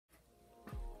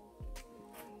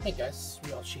Hey guys,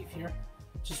 Real Chief here.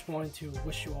 Just wanted to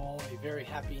wish you all a very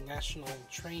happy National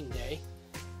Train Day.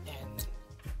 And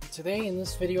today in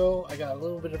this video, I got a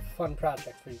little bit of a fun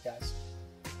project for you guys.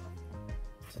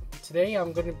 Today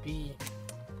I'm going to be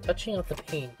touching up the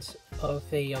paint of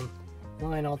a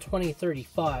Lionel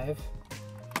 2035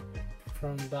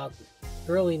 from about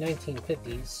early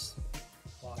 1950s,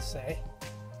 I'll say.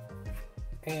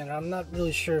 And I'm not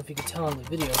really sure if you can tell in the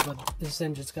video, but this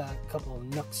engine's got a couple of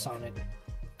nooks on it.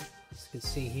 As you can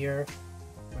see here,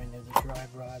 right near the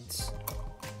drive rods.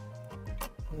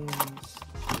 And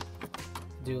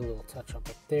do a little touch up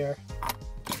there.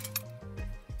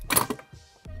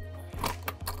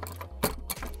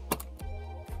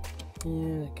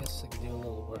 And I guess I can do a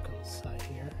little work on the side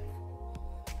here.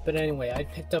 But anyway, I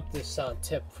picked up this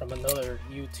tip from another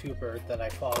YouTuber that I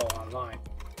follow online.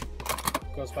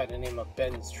 Goes by the name of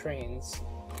Ben's Trains.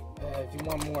 If you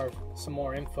want some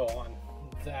more info on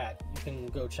that, you can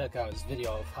go check out his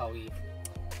video of how he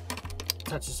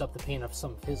touches up the paint of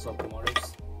some of his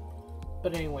locomotives.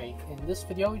 But anyway, in this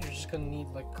video, you're just going to need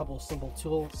like a couple of simple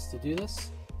tools to do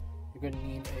this. You're going to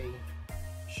need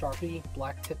a Sharpie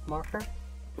black tip marker,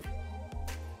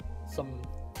 some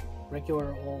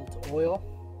regular old oil,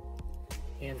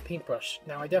 and paintbrush.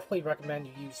 Now I definitely recommend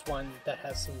you use one that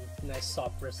has some nice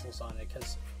soft bristles on it,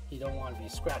 because you don't want to be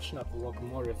scratching up the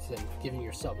locomotive and giving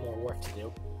yourself more work to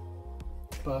do.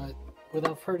 But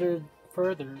without further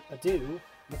ado,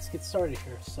 let's get started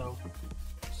here. So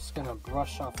just gonna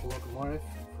brush off the locomotive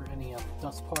for any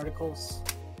dust particles,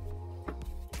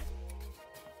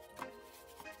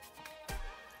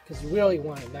 because you really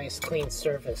want a nice clean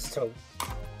surface to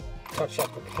touch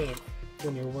up the paint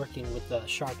when you're working with the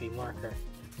Sharpie marker.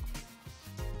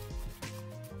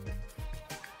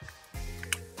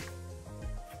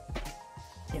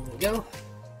 Here we go.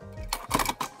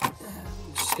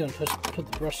 I'm just going to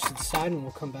put the brush to the side, and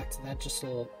we'll come back to that just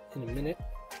in a minute.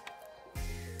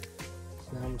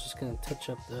 So now I'm just going to touch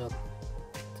up the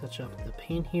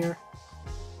paint here,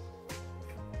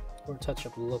 or touch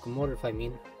up the locomotive, I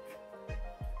mean,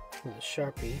 with a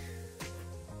Sharpie.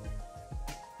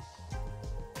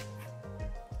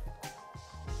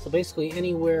 So basically,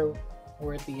 anywhere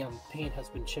where the paint has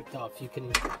been chipped off, you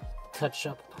can touch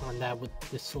up on that with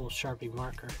this little Sharpie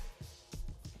marker.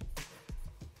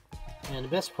 And the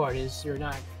best part is you're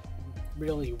not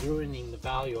really ruining the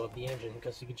value of the engine,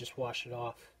 because you can just wash it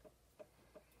off,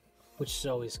 which is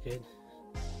always good.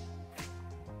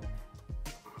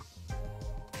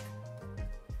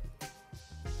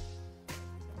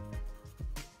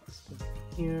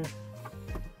 Here.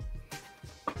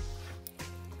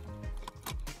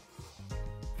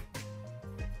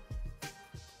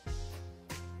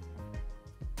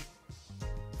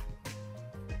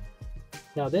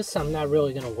 Now this I'm not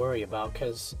really going to worry about,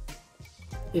 because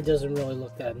it doesn't really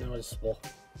look that noticeable.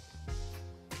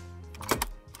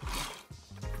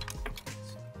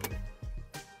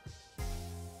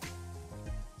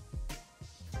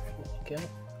 There we go.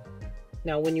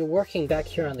 Now when you're working back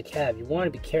here on the cab, you want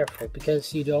to be careful,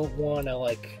 because you don't want to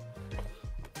like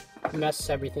mess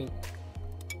everything.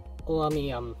 Let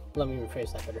me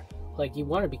rephrase that better. Like, you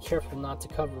want to be careful not to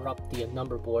cover up the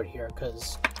number board here,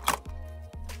 because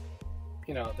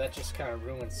you know, that just kind of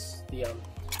ruins the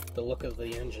look of the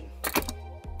engine.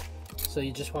 So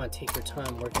you just want to take your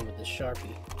time working with the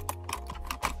Sharpie.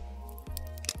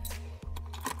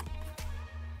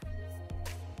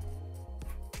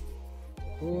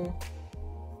 Alright,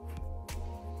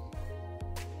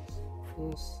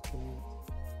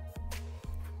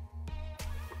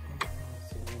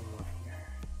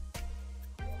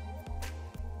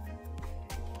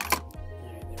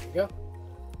 there we go.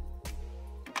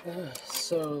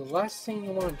 So the last thing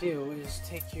you want to do is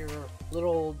take your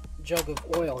little jug of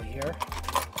oil here.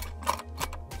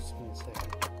 Just give me a second.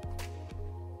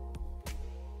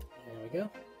 There we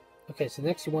go. Okay, so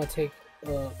next you want to take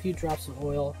a few drops of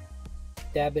oil,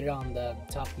 dab it on the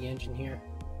top of the engine here,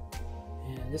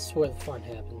 and this is where the fun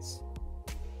happens.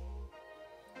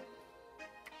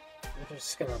 We're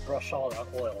just going to brush all that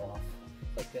oil off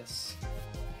like this.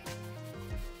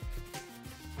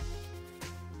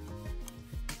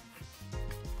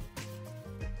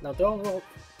 Now don't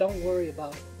worry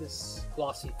about this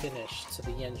glossy finish to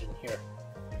the engine here,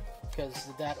 because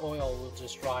that oil will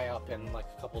just dry up in like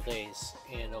a couple days,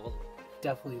 and it'll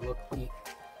definitely look neat.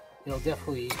 It'll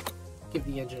definitely give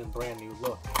the engine a brand new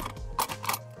look,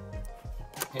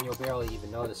 and you'll barely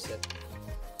even notice it.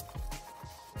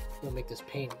 It'll make this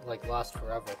paint like last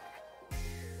forever.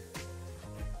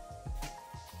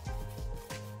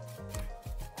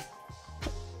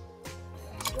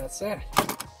 So that's it.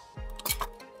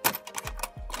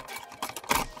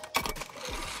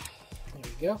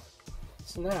 go.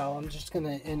 So now I'm just going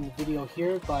to end the video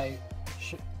here by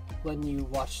letting you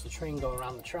watch the train go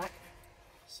around the track.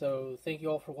 So thank you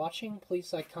all for watching.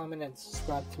 Please like, comment, and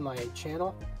subscribe to my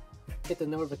channel. Hit the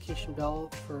notification bell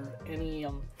for any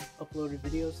uploaded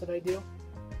videos that I do.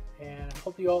 And I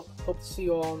hope to see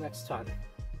you all next time.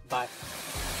 Bye.